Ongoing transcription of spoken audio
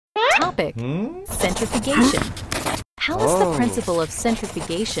topic, centrifugation. How is the principle of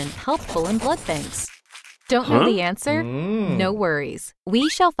centrifugation helpful in blood banks? Don't know the answer? No worries. We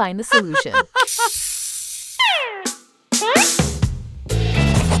shall find the solution.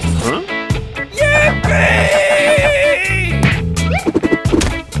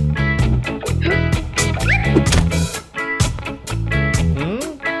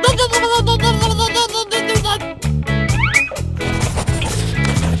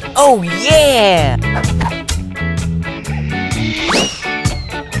 Oh yeah!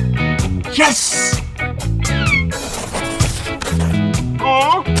 Yes!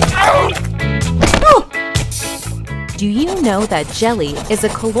 Do you know that jelly is a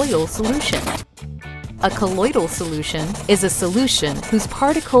colloidal solution? A colloidal solution is a solution whose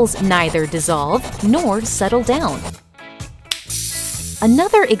particles neither dissolve nor settle down.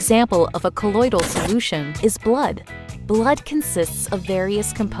 Another example of a colloidal solution is blood. Blood consists of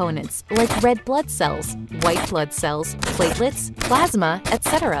various components like red blood cells, white blood cells, platelets, plasma,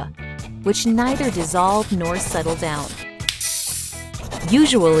 etc., which neither dissolve nor settle down.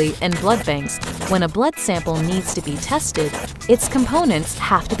 Usually in blood banks, when a blood sample needs to be tested, its components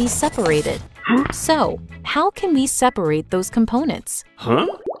have to be separated. So, how can we separate those components?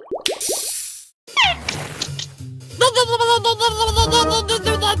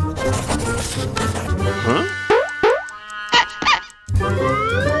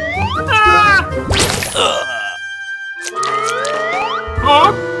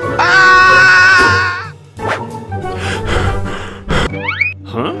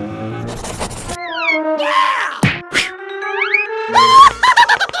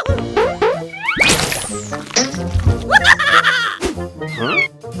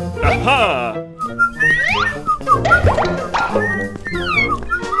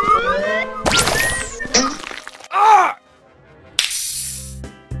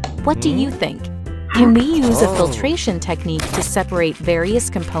 What do you think? Can we use a filtration technique to separate various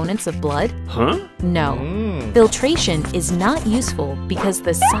components of blood? No. Filtration is not useful because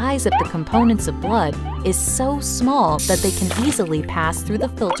the size of the components of blood is so small that they can easily pass through the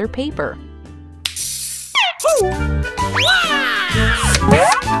filter paper.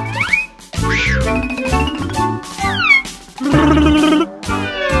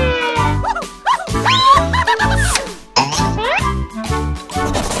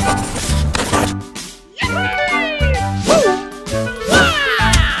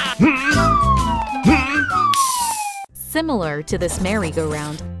 Similar to this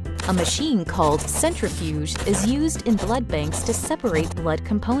merry-go-round, a machine called centrifuge is used in blood banks to separate blood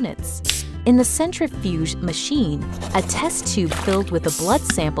components. In the centrifuge machine, a test tube filled with a blood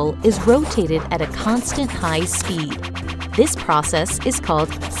sample is rotated at a constant high speed. This process is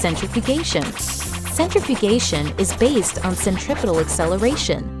called centrifugation. Centrifugation is based on centripetal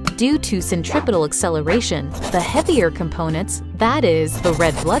acceleration. Due to centripetal acceleration, the heavier components, that is, the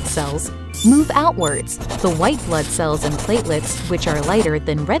red blood cells, move outwards. The white blood cells and platelets, which are lighter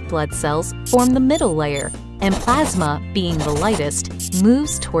than red blood cells, form the middle layer, and plasma, being the lightest,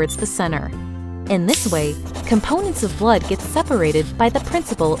 moves towards the center. In this way, components of blood get separated by the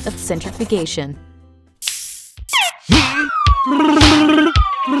principle of centrifugation.